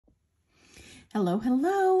Hello,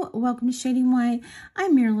 hello. Welcome to Shading Why.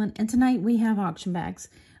 I'm Marilyn, and tonight we have auction bags.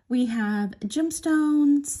 We have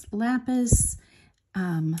gemstones, lapis,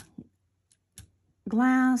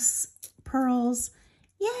 glass, pearls.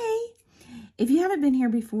 Yay! If you haven't been here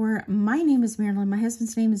before, my name is Marilyn. My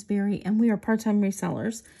husband's name is Barry, and we are part-time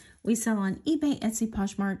resellers. We sell on eBay, Etsy,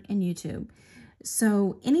 Poshmark, and YouTube.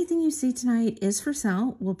 So anything you see tonight is for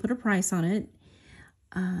sale. We'll put a price on it.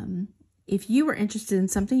 If you are interested in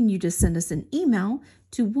something, you just send us an email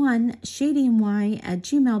to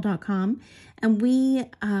shadingwhy@gmail.com, and we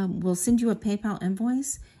will send you a PayPal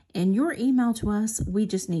invoice and your email to us. We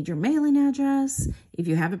just need your mailing address, if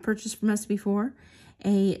you haven't purchased from us before,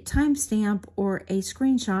 a timestamp or a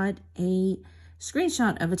screenshot. A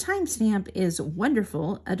screenshot of a timestamp is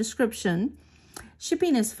wonderful. A description.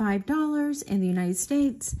 Shipping is $5 in the United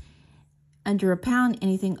States. Under £1,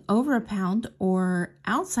 anything over £1 or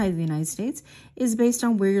outside of the United States is based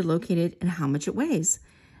on where you're located and how much it weighs.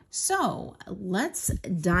 So let's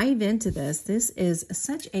dive into this. This is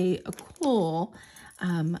such a cool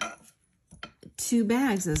 2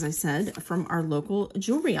 bags, as I said, from our local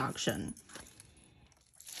jewelry auction.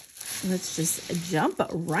 Let's just jump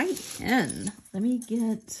right in. Let me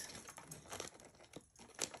get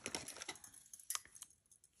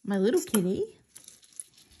my little kitty.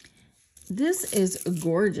 This is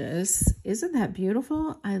gorgeous. Isn't that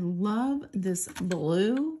beautiful? I love this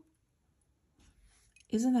blue.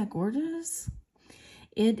 Isn't that gorgeous?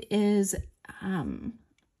 It is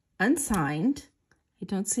unsigned. I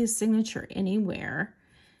don't see a signature anywhere.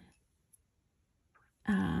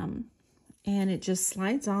 And it just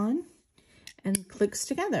slides on and clicks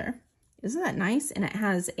together. Isn't that nice? And it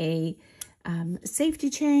has a safety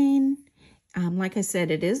chain. Like I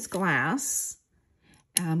said, it is glass.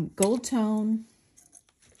 Gold tone.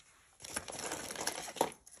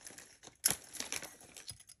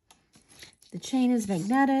 The chain is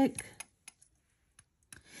magnetic.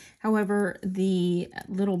 However, the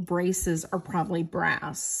little braces are probably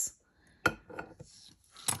brass.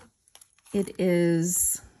 It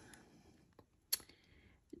is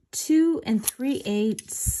 2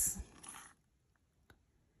 3/8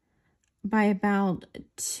 by about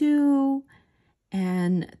 2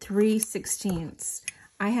 3/16.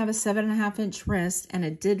 I have a 7.5-inch wrist, and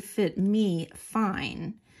it did fit me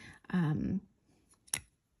fine.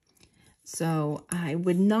 So I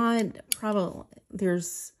would not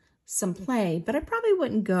there's some play, but I probably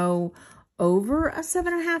wouldn't go over a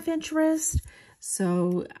 7.5-inch wrist.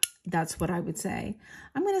 So that's what I would say.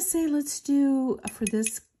 I'm going to say let's do, for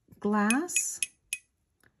this glass,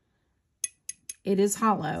 it is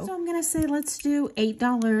hollow. So I'm going to say let's do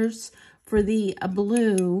 $8 for the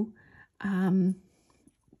blue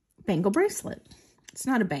bangle bracelet. It's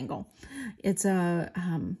not a bangle. It's a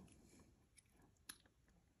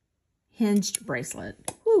hinged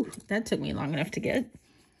bracelet. Whew, that took me long enough to get.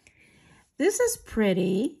 This is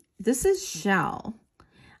pretty. This is shell.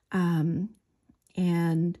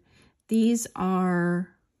 And these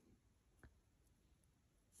are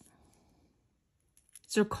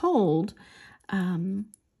cold.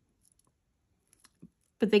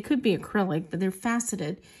 But they could be acrylic, but they're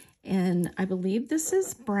faceted. And I believe this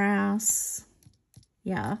is brass.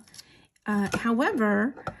 Yeah.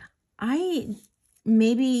 However,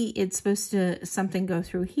 maybe it's supposed to something go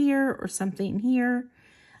through here or something here,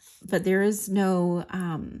 but there is no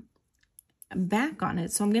back on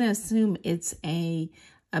it. So I'm going to assume it's a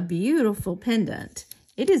beautiful pendant.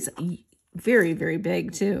 It is very, very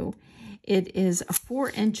big too. It is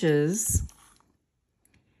 4 inches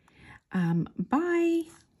by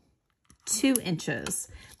 2 inches.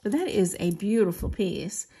 But that is a beautiful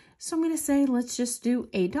piece. So I'm going to say let's just do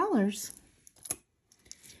 $8.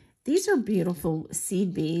 These are beautiful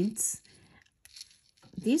seed beads.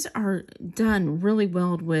 These are done really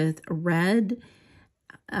well with red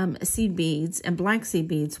seed beads and black seed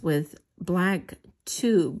beads with black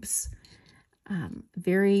tubes.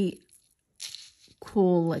 Very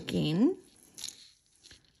cool looking.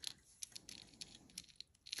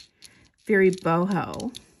 Very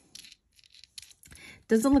boho.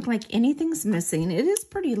 Doesn't look like anything's missing. It is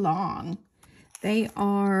pretty long. They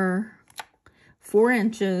are 4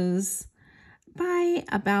 inches by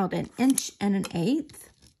about 1 1/8 inches,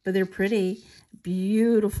 but they're pretty.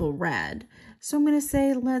 Beautiful red. So I'm going to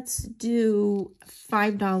say let's do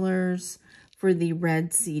 $5 for the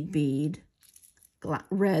red seed bead,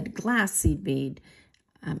 red glass seed bead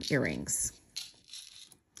earrings.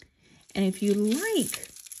 And if you like,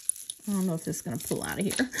 I don't know if this is going to pull out of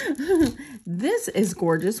here. This is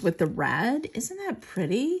gorgeous with the red. Isn't that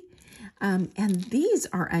pretty? And these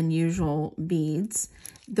are unusual beads.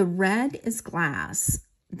 The red is glass.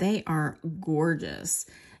 They are gorgeous.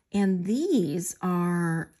 And these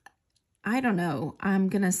are, I don't know, I'm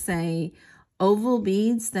going to say oval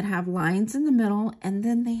beads that have lines in the middle, and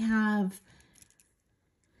then they have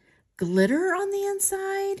glitter on the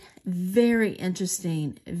inside. Very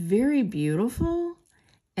interesting, very beautiful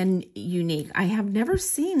and unique. I have never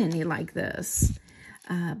seen any like this,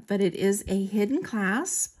 but it is a hidden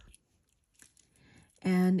clasp,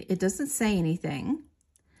 and it doesn't say anything.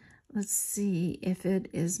 Let's see if it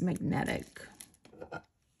is magnetic.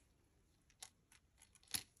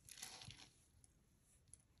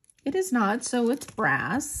 It is not, so it's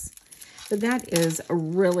brass, but that is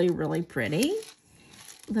really, really pretty.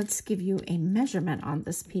 Let's give you a measurement on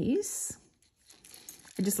this piece.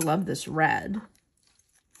 I just love this red.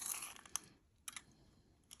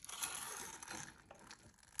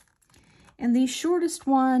 And the shortest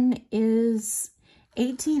one is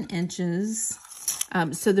 18 inches.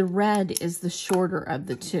 So the red is the shorter of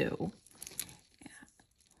the two.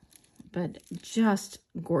 But just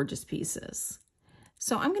gorgeous pieces.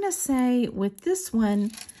 So I'm going to say with this one,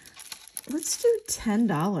 let's do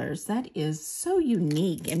 $10. That is so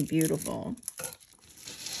unique and beautiful.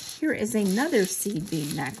 Here is another seed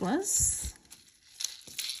bead necklace.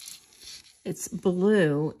 It's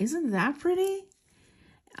blue. Isn't that pretty?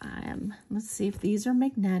 Let's see if these are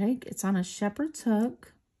magnetic. It's on a shepherd's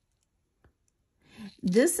hook.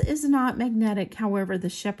 This is not magnetic. However, the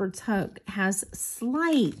shepherd's hook has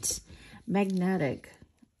slight magnetic.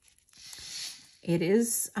 It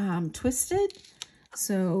is twisted.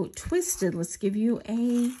 So twisted, let's give you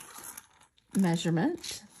a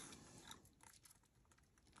measurement.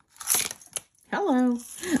 Hello.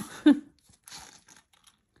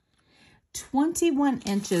 21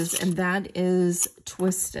 inches, and that is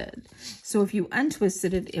twisted. So if you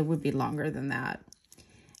untwisted it, it would be longer than that.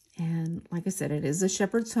 And like I said, it is a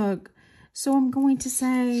shepherd's hook. So I'm going to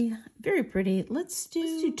say, very pretty. Let's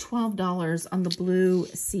do $12 on the blue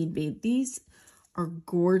seed bead. These are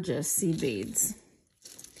gorgeous seed beads.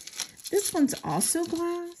 This one's also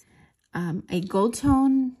glass, a gold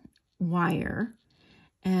tone wire,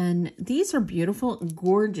 and these are beautiful,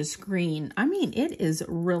 gorgeous green. I mean, it is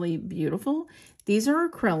really beautiful. These are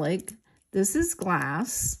acrylic. This is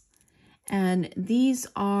glass, and these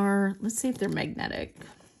are, let's see if they're magnetic.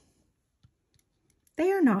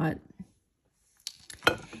 They are not.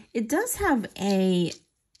 It does have a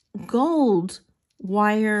gold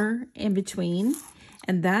wire in between,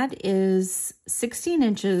 and that is 16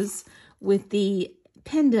 inches with the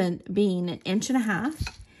pendant being 1.5 inches.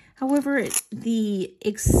 However, the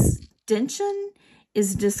extension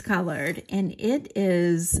is discolored, and it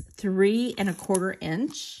is 3¼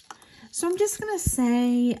 inch. So I'm just going to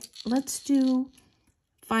say, let's do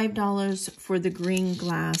 $5 for the green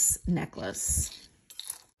glass necklace.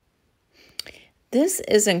 This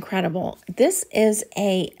is incredible. This is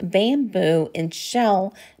a bamboo and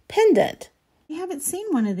shell pendant. I haven't seen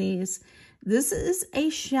one of these. This is a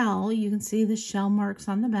shell. You can see the shell marks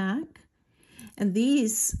on the back. And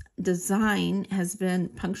these design has been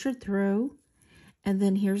punctured through. And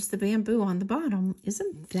then here's the bamboo on the bottom.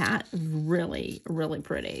 Isn't that really, really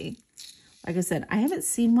pretty? Like I said, I haven't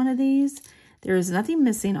seen one of these. There is nothing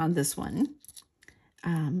missing on this one.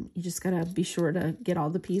 You just got to be sure to get all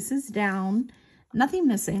the pieces down. Nothing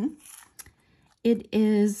missing. It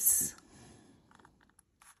is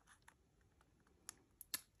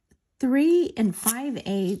 3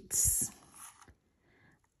 5/8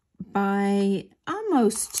 by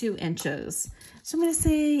almost 2 inches. So I'm going to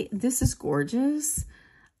say this is gorgeous.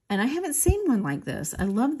 And I haven't seen one like this. I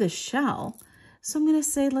love the shell. So I'm going to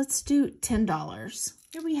say let's do $10.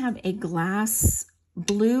 Here we have a glass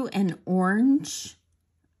blue and orange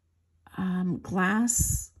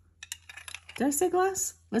glass. Did I say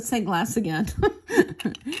glass? Let's say glass again.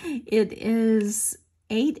 It is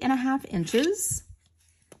 8.5 inches.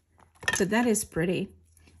 So that is pretty.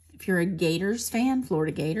 If you're a Gators fan,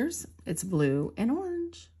 Florida Gators, it's blue and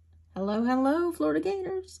orange. Hello, hello, Florida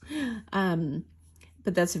Gators.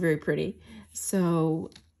 But that's very pretty.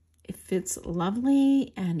 So it fits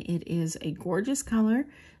lovely, and it is a gorgeous color.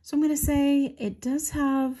 So I'm going to say it does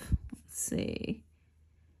have, let's see.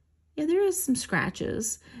 Yeah, there is some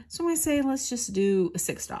scratches. So I'm going to say let's just do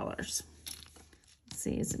 $6. Let's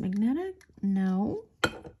see, is it magnetic? No.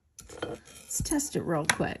 Let's test it real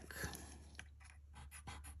quick.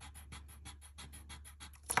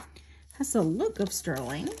 Has a look of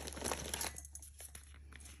sterling.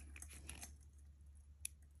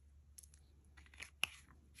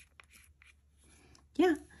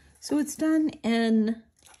 Yeah, so it's done in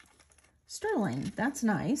sterling. That's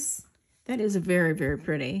nice. That is very, very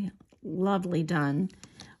pretty. Lovely done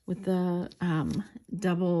with the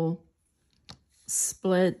double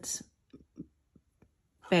split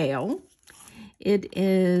bail. It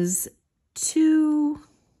is 2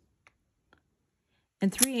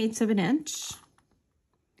 3/8 of an inch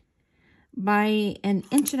by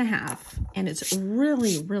 1.5 inches, and it's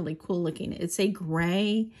really, really cool looking. It's a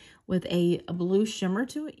gray with a blue shimmer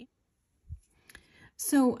to it.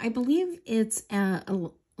 So I believe it's a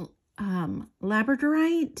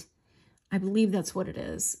labradorite. I believe that's what it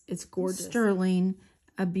is. It's gorgeous. Sterling,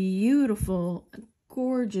 a beautiful,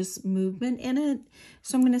 gorgeous movement in it.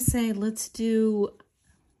 So I'm going to say let's do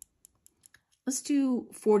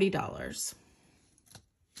 $40.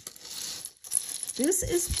 This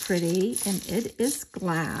is pretty, and it is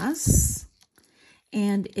glass,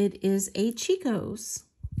 and it is a Chico's.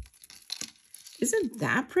 Isn't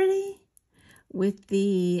that pretty? With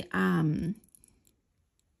the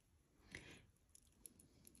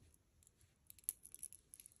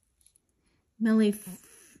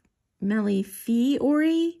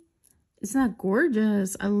Melifiori. Isn't that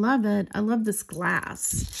gorgeous? I love it. I love this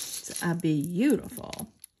glass. It's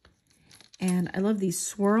beautiful. And I love these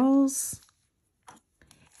swirls.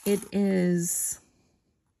 It is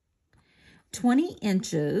 20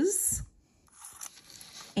 inches.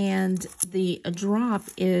 And the drop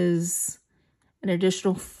is an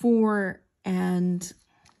additional 4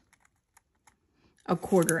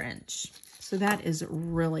 1/4 inch. So that is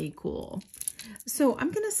really cool. So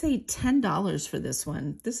I'm going to say $10 for this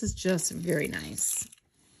one. This is just very nice.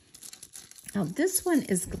 Now this one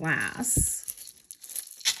is glass.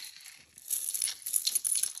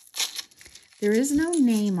 There is no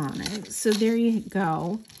name on it. So there you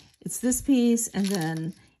go. It's this piece and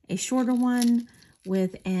then a shorter one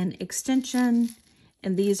with an extension.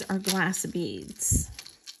 And these are glass beads.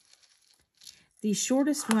 The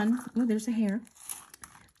shortest one, oh, there's a hair.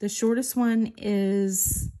 The shortest one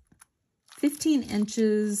is 15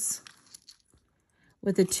 inches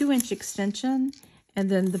with a 2-inch extension. And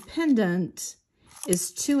then the pendant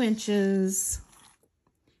is 2 inches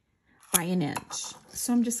by 1 inch.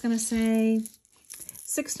 So I'm just going to say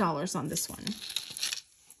 $6 on this one.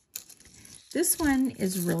 This one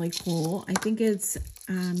is really cool. I think it's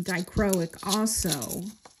dichroic also,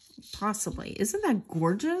 possibly. Isn't that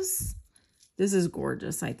gorgeous? This is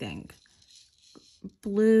gorgeous, I think.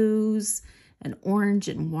 Blues and orange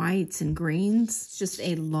and whites and greens. It's just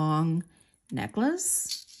a long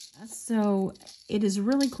necklace. So it is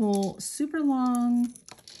really cool, super long.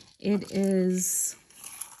 It is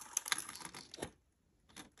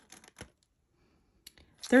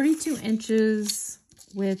 32 inches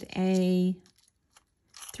with a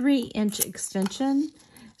 3-inch extension.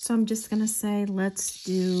 So I'm just going to say, let's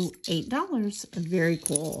do $8. Very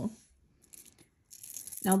cool.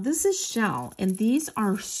 Now this is shell, and these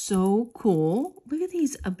are so cool. Look at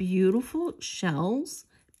these beautiful shells,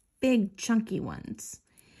 big chunky ones.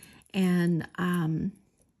 And,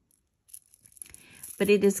 but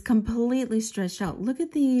it is completely stretched out. Look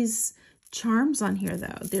at these charms on here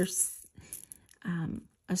though. There's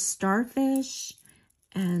a starfish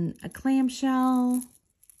and a clamshell,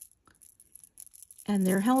 and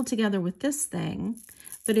they're held together with this thing,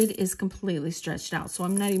 but it is completely stretched out. So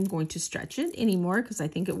I'm not even going to stretch it anymore because I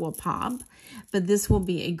think it will pop, but this will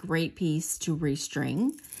be a great piece to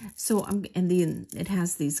restring. So and then it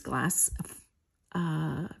has these glass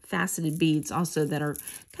faceted beads also that are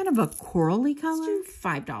kind of a corally color.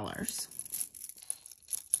 $5.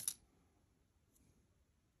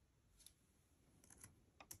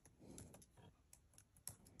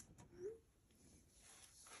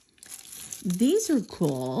 These are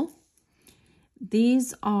cool.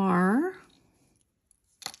 These are,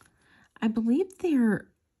 I believe they're,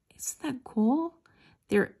 isn't that cool?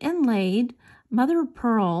 They're inlaid mother of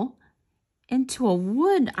pearl into a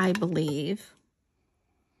wood, I believe.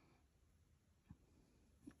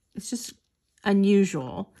 It's just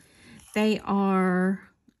unusual. They are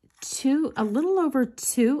a little over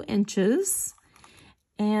 2 inches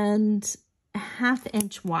and a 1/2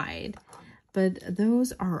 inch wide. But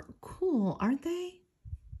those are cool, aren't they?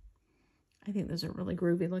 I think those are really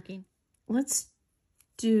groovy looking. Let's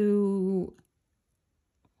do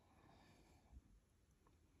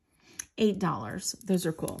 $8. Those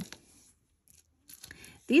are cool.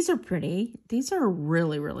 These are pretty. These are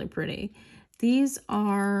really, really pretty. These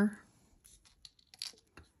are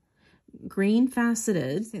green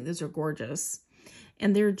faceted. I think those are gorgeous.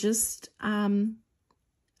 And they're just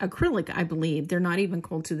acrylic, I believe. They're not even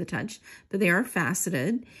cold to the touch, but they are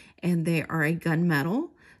faceted and they are a gunmetal.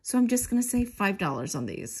 So I'm just going to say $5 on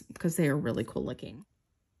these because they are really cool looking.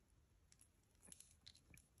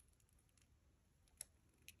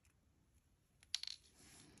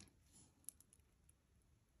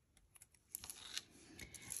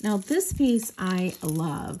 Now this piece I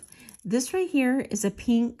love. This right here is a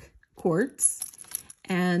pink quartz,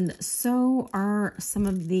 and so are some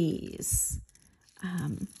of these.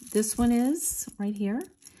 This one is right here.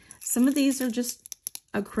 Some of these are just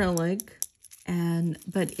acrylic,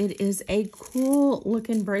 but it is a cool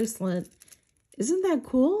looking bracelet. Isn't that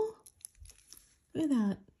cool? Look at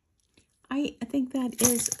that. I think that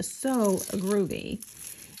is so groovy.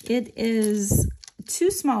 It is too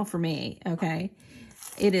small for me, okay?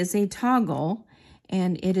 It is a toggle,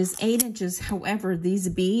 and it is 8 inches. However, these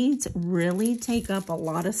beads really take up a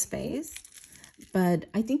lot of space, but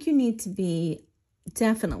I think you need to be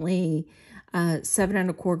definitely 7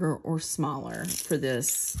 1/4 or smaller for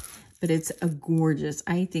this. But it's a gorgeous,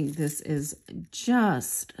 I think this is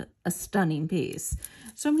just a stunning piece.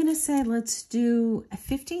 So I'm going to say let's do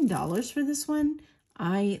 $15 for this one.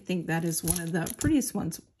 I think that is one of the prettiest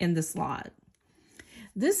ones in this lot.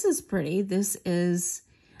 This is pretty. This is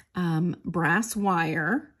brass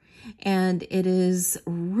wire, and it is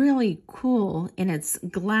really cool, and it's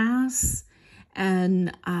glass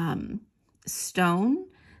and stone.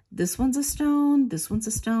 This one's a stone, this one's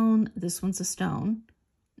a stone, this one's a stone.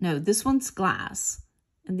 No, this one's glass,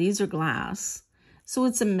 and these are glass. So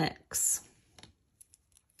it's a mix.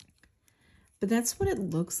 But that's what it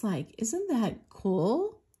looks like. Isn't that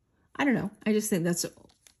cool? I don't know. I just think that's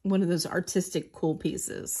one of those artistic cool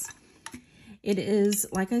pieces. It is,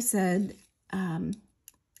 like I said,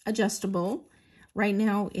 adjustable. Right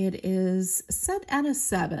now it is set at a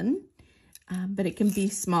 7, but it can be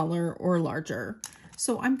smaller or larger.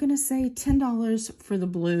 So I'm going to say $10 for the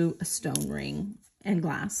blue stone ring and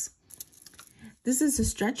glass. This is a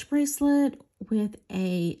stretch bracelet with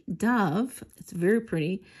a dove. It's very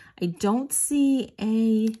pretty. I don't see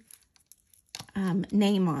a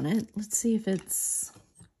name on it. Let's see if it's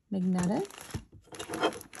magnetic.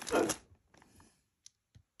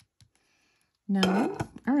 No.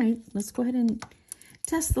 All right, let's go ahead and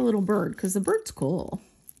test the little bird, because the bird's cool.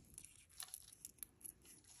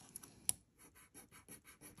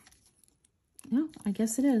 No, I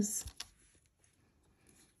guess it is.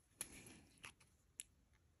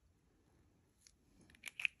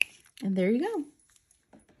 And there you go.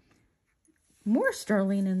 More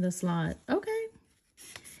sterling in this lot. Okay.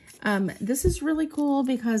 This is really cool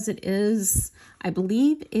because it is, I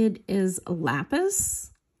believe it is lapis.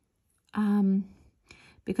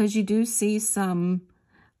 Because you do see some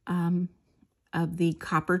of the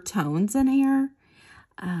copper tones in here.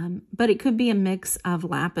 But it could be a mix of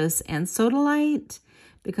lapis and sodalite,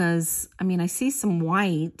 because, I mean, I see some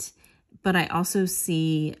white, but I also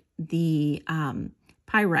see the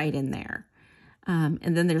pyrite in there.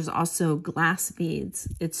 And then there's also glass beads.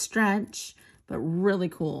 It's stretch, but really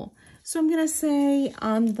cool. So I'm going to say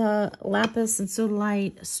on the lapis and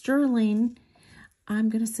sodalite sterling, I'm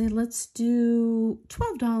going to say let's do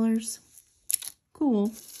 $12.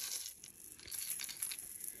 Cool.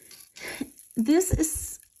 This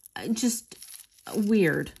is just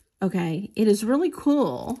weird, okay? It is really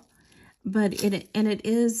cool, but it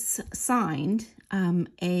is signed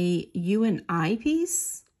a U and I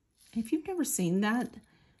piece. If you've never seen that,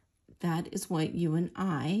 that is what U and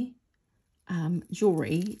I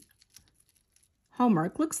jewelry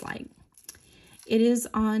Hallmark looks like. It is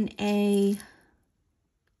on a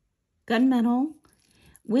gunmetal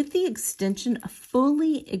with the extension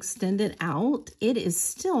fully extended out. It is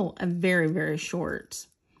still a very, very short.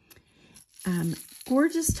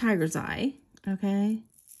 Gorgeous tiger's eye, okay?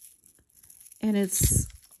 And it's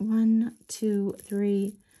 1, 2,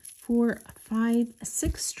 3, 4, 5,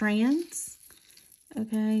 6 strands,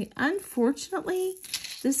 okay? Unfortunately,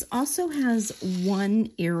 this also has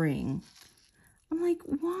one earring. I'm like,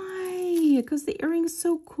 why? Because the earring is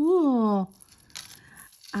so cool.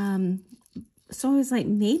 So I was like,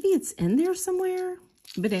 maybe it's in there somewhere.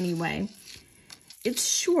 But anyway, it's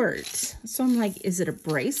short. So I'm like, is it a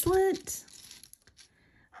bracelet?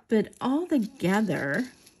 But all together,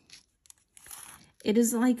 it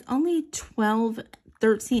is like only 12,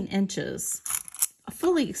 13 inches,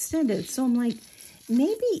 fully extended. So I'm like,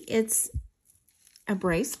 maybe it's a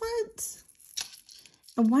bracelet?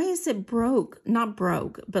 And why is it broke? Not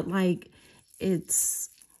broke, but like it's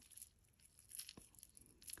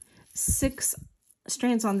 6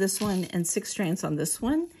 strands on this one and 6 strands on this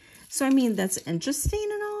one. So, I mean, that's interesting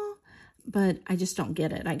and all, but I just don't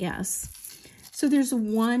get it, I guess. So there's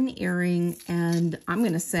one earring, and I'm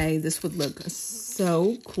going to say this would look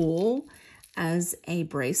so cool as a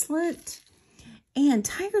bracelet. And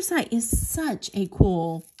tiger's eye is such a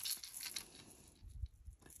cool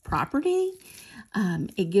property.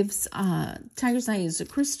 It gives tiger's eye is a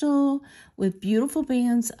crystal with beautiful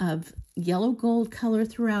bands of yellow gold color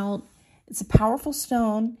throughout. It's a powerful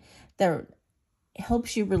stone that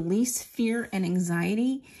helps you release fear and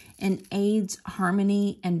anxiety and aids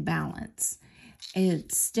harmony and balance.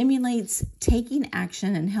 It stimulates taking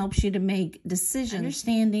action and helps you to make decisions,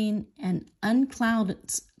 understanding and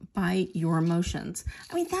unclouded by your emotions.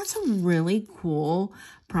 I mean, that's a really cool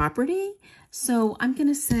property. So I'm going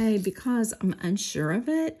to say, because I'm unsure of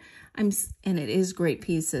it, and it is great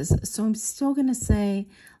pieces, so I'm still going to say,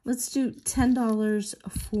 let's do $10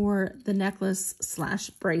 for the necklace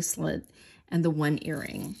 / bracelet and the one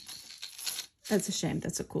earring. That's a shame.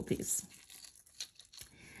 That's a cool piece.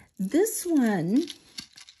 This one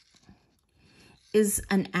is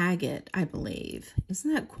an agate, I believe.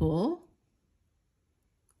 Isn't that cool?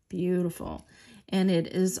 Beautiful. And it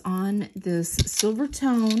is on this silver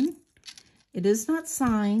tone. It is not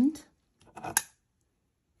signed.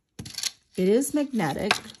 It is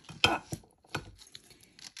magnetic.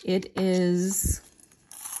 It is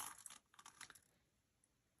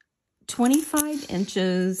 25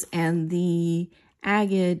 inches, and the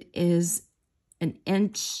agate is 1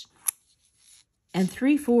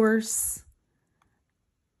 3/4,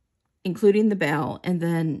 including the bell, and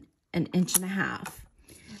then 1.5 inches.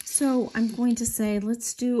 So I'm going to say,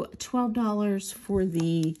 let's do $12 for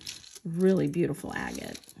the really beautiful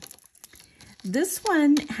agate. This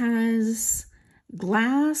one has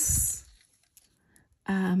glass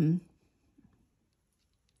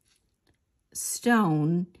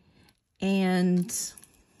stone and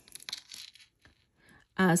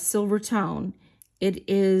silver tone. It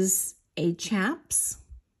is a chaps.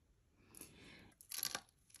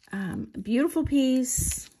 Beautiful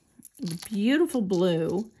piece, beautiful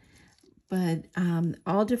blue, but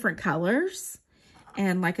all different colors.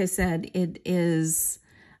 And like I said, it is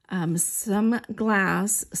some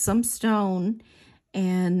glass, some stone,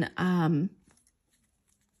 and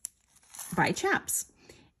by chaps.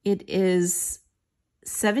 It is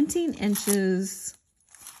 17 inches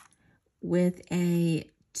with a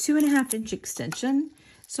 2.5-inch extension.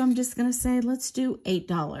 So I'm just going to say, let's do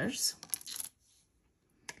 $8.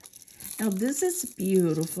 Now this is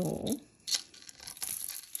beautiful.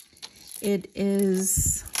 It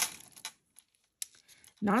is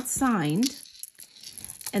not signed,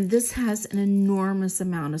 and this has an enormous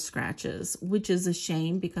amount of scratches, which is a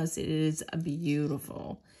shame because it is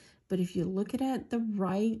beautiful. But if you look at it the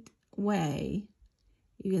right way,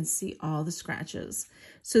 you can see all the scratches.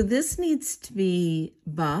 So this needs to be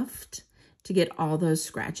buffed to get all those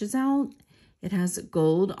scratches out. It has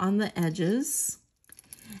gold on the edges.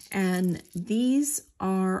 And these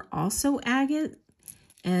are also agate,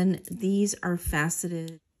 and these are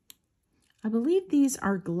faceted. I believe these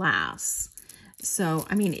are glass. So,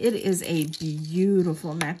 I mean, it is a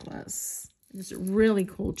beautiful necklace. It's a really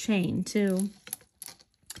cool chain, too.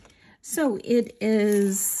 So, it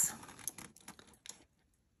is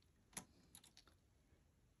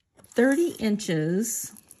 30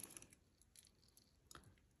 inches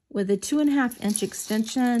with a 2.5-inch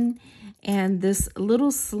extension, and this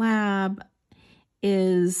little slab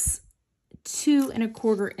is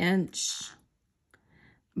 2.25 inch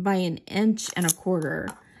by 1.25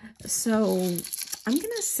 inches. So I'm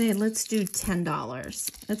gonna say, let's do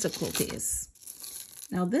 $10. That's a cool piece.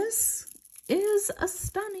 Now this is a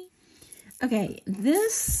stunning. Okay,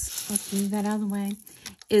 this, let's move that out of the way,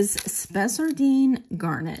 is Spessardine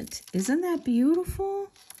Garnet. Isn't that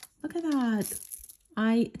beautiful? Look at that.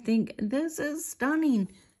 I think this is stunning.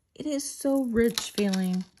 It is so rich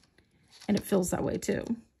feeling, and it feels that way too.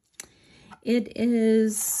 It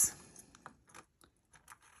is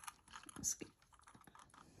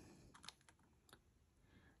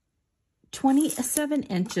 27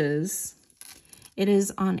 inches. It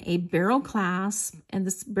is on a barrel clasp, and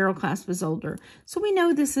this barrel clasp is older. So we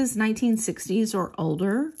know this is 1960s or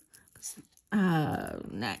older.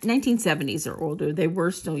 1970s or older. They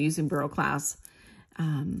were still using barrel clasp.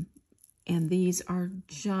 And these are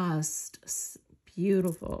just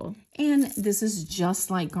beautiful. And this is just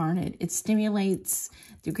like garnet. It stimulates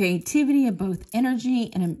the creativity of both energy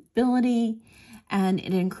and ability, and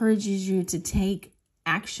it encourages you to take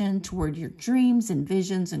action toward your dreams and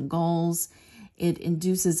visions and goals. It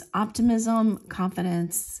induces optimism,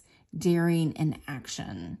 confidence, daring, and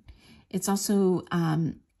action. It's also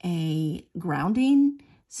a grounding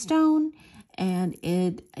stone, and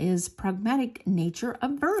it is pragmatic nature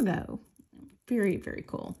of Virgo. Very, very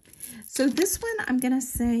cool. So this one, I'm going to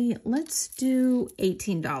say, let's do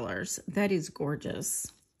 $18. That is gorgeous.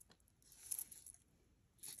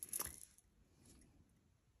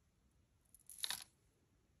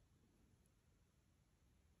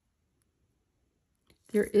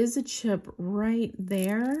 There is a chip right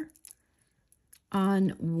there on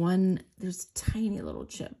one. There's a tiny little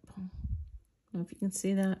chip. I don't know if you can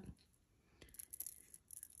see that.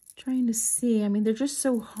 Trying to see. I mean, they're just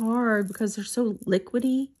so hard because they're so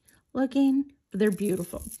liquidy looking, but they're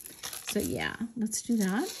beautiful. So yeah, let's do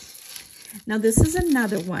that. Now this is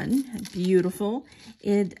another one, beautiful.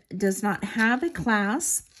 It does not have a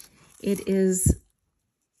clasp. It is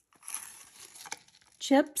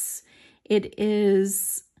chips. It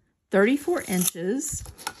is 34 inches,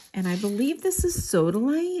 and I believe this is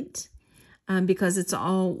sodalite because it's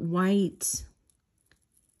all white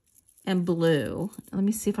and blue. Let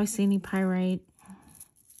me see if I see any pyrite.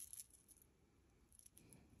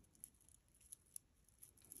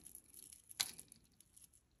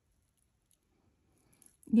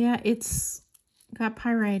 Yeah, it's got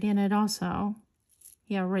pyrite in it also.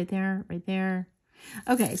 Yeah, right there, right there.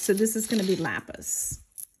 Okay, so this is going to be lapis.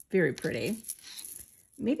 Very pretty.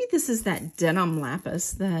 Maybe this is that denim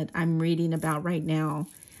lapis that I'm reading about right now.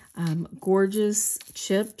 Gorgeous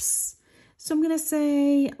chips. So I'm going to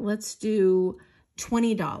say, let's do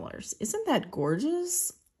 $20. Isn't that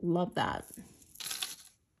gorgeous? Love that.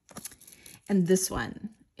 And this one,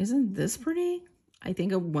 isn't this pretty? I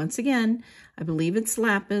think once again, I believe it's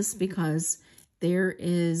lapis because there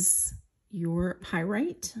is your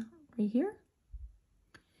pyrite right here.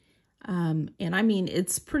 And I mean,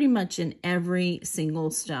 it's pretty much in every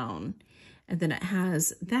single stone. And then it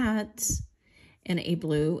has that and a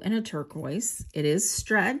blue and a turquoise. It is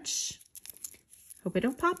stretch. Hope I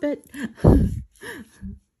don't pop it.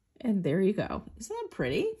 And there you go. Isn't that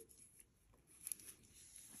pretty?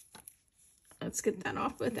 Let's get that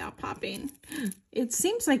off without popping. It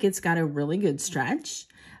seems like it's got a really good stretch,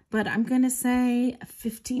 but I'm going to say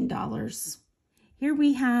 $15. Here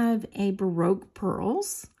we have a Baroque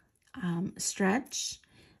Pearls stretch.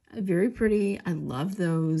 Very pretty. I love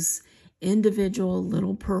those individual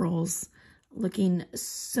little pearls looking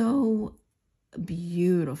so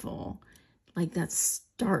beautiful. Like that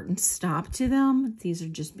start and stop to them. These are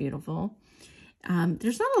just beautiful.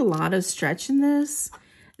 There's not a lot of stretch in this.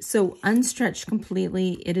 So unstretched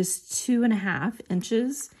completely, it is 2.5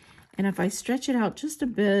 inches. And if I stretch it out just a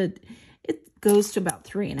bit, it goes to about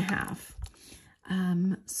 3.5.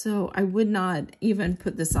 So I would not even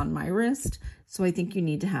put this on my wrist. So I think you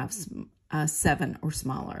need to have 7 or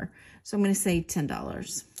smaller. So I'm going to say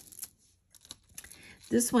 $10.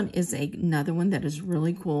 This one is another one that is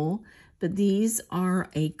really cool. But these are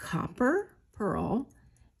a copper pearl.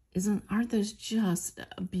 Aren't those just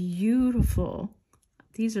beautiful?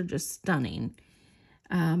 These are just stunning.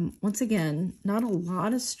 Once again, not a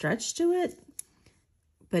lot of stretch to it,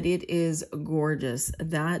 but it is gorgeous.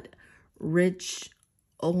 That rich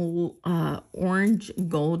old, orange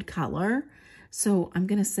gold color. So I'm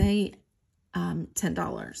going to say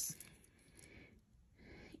 $10.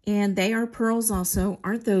 And they are pearls also.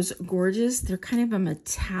 Aren't those gorgeous? They're kind of a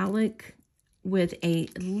metallic with a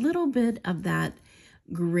little bit of that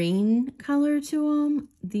green color to them.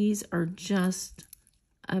 These are just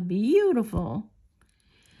beautiful.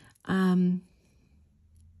 I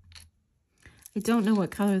don't know what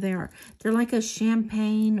color they are. They're like a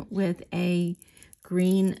champagne with a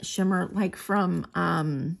green shimmer, like from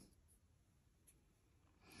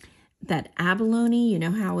that abalone. You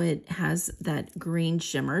know how it has that green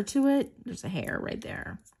shimmer to it? There's a hair right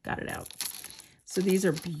there. Got it out. So these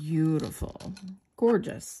are beautiful.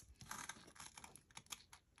 Gorgeous.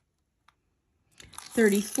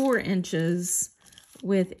 34 inches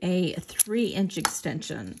with a 3-inch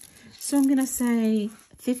extension. So I'm going to say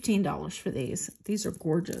 $15 for these. These are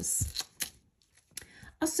gorgeous.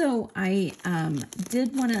 Also, I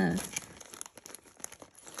did want to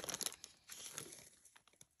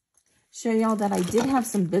show y'all that I did have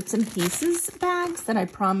some bits and pieces bags that I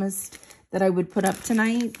promised that I would put up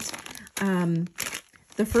tonight.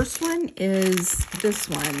 The first one is this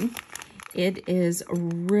one. It is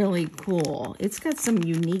really cool. It's got some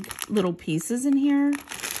unique little pieces in here.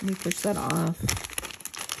 Let me push that off.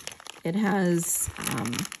 It has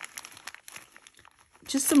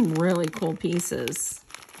just some really cool pieces.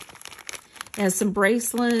 It has some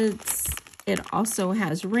bracelets. It also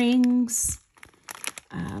has rings.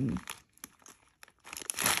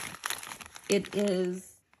 It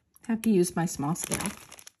is, I have to use my small scale.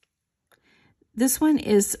 This one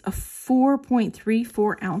is a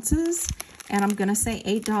 4.34 ounces, and I'm going to say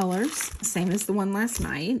 $8, same as the one last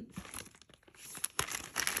night.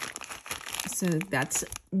 So that's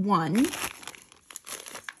one.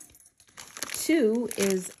 Two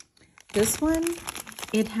is this one.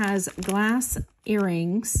 It has glass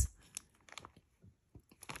earrings,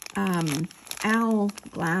 owl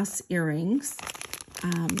glass earrings.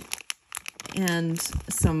 and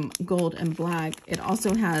some gold and black. It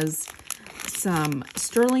also has some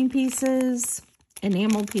sterling pieces,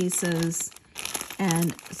 enamel pieces,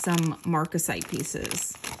 and some marcasite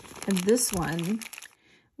pieces. And this one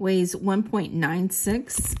weighs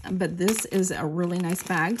 1.96, but this is a really nice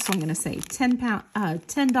bag. So I'm going to say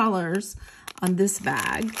 $10 on this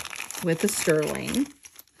bag with the sterling.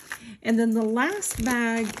 And then the last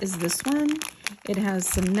bag is this one. It has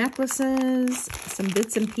some necklaces, some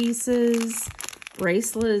bits and pieces,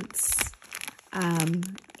 bracelets,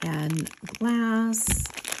 and glass.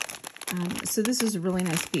 So this is a really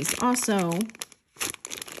nice piece also.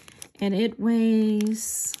 And it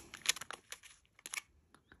weighs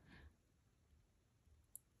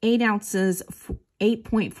 8 ounces,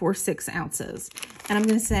 8.46 ounces. And I'm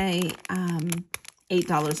going to say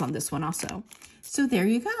 $8 on this one also. So there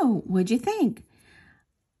you go. What'd you think?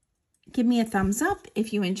 Give me a thumbs up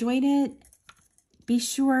if you enjoyed it. Be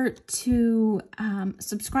sure to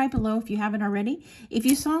subscribe below if you haven't already. If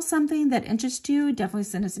you saw something that interests you, definitely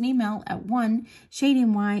send us an email at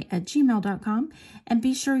oneshadingwhy@gmail.com. And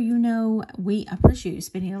be sure you know we appreciate you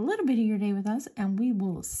spending a little bit of your day with us. And we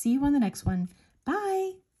will see you on the next one.